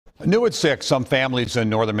New at 6, some families in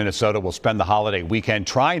northern Minnesota will spend the holiday weekend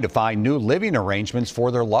trying to find new living arrangements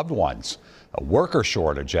for their loved ones. A worker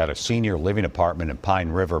shortage at a senior living apartment in Pine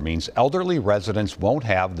River means elderly residents won't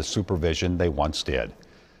have the supervision they once did.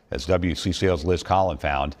 As WCCO's Liz Collin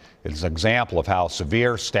found, it is an example of how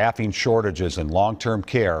severe staffing shortages in long-term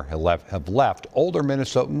care have left older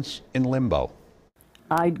Minnesotans in limbo.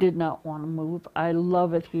 I did not want to move. I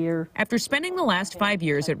love it here. After spending the last 5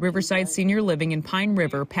 years at Riverside Senior Living in Pine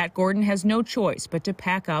River, Pat Gordon has no choice but to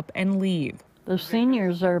pack up and leave. The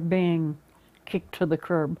seniors are being kicked to the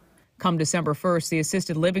curb. Come December 1st, the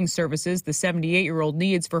assisted living services the 78-year-old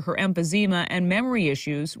needs for her emphysema and memory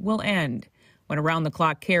issues will end, when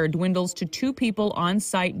around-the-clock care dwindles to 2 people on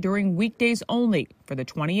site during weekdays only for the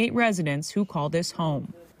 28 residents who call this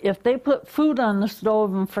home. If they put food on the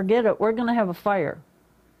stove and forget it, we're going to have a fire.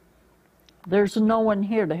 There's no one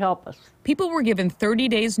here to help us. People were given 30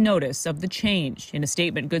 days notice of the change. In a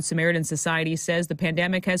statement, Good Samaritan Society says the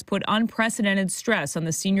pandemic has put unprecedented stress on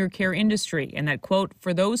the senior care industry and that, quote,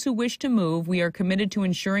 for those who wish to move, we are committed to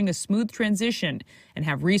ensuring a smooth transition and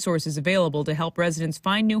have resources available to help residents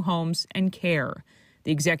find new homes and care.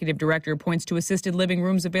 The executive director points to assisted living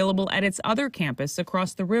rooms available at its other campus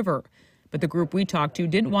across the river. But the group we talked to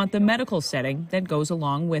didn't want the medical setting that goes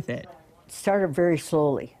along with it. It started very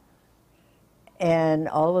slowly. And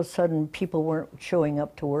all of a sudden, people weren't showing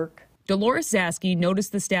up to work. Dolores Zaski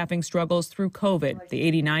noticed the staffing struggles through COVID.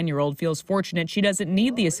 The 89-year-old feels fortunate she doesn't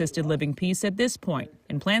need the assisted living piece at this point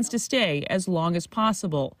and plans to stay as long as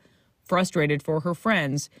possible. Frustrated for her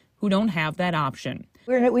friends who don't have that option.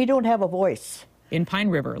 We don't have a voice. In Pine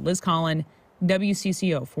River, Liz Collin,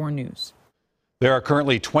 WCCO 4 News. There are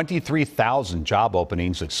currently 23,000 job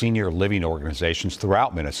openings at senior living organizations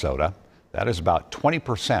throughout Minnesota. That is about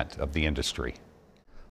 20% of the industry.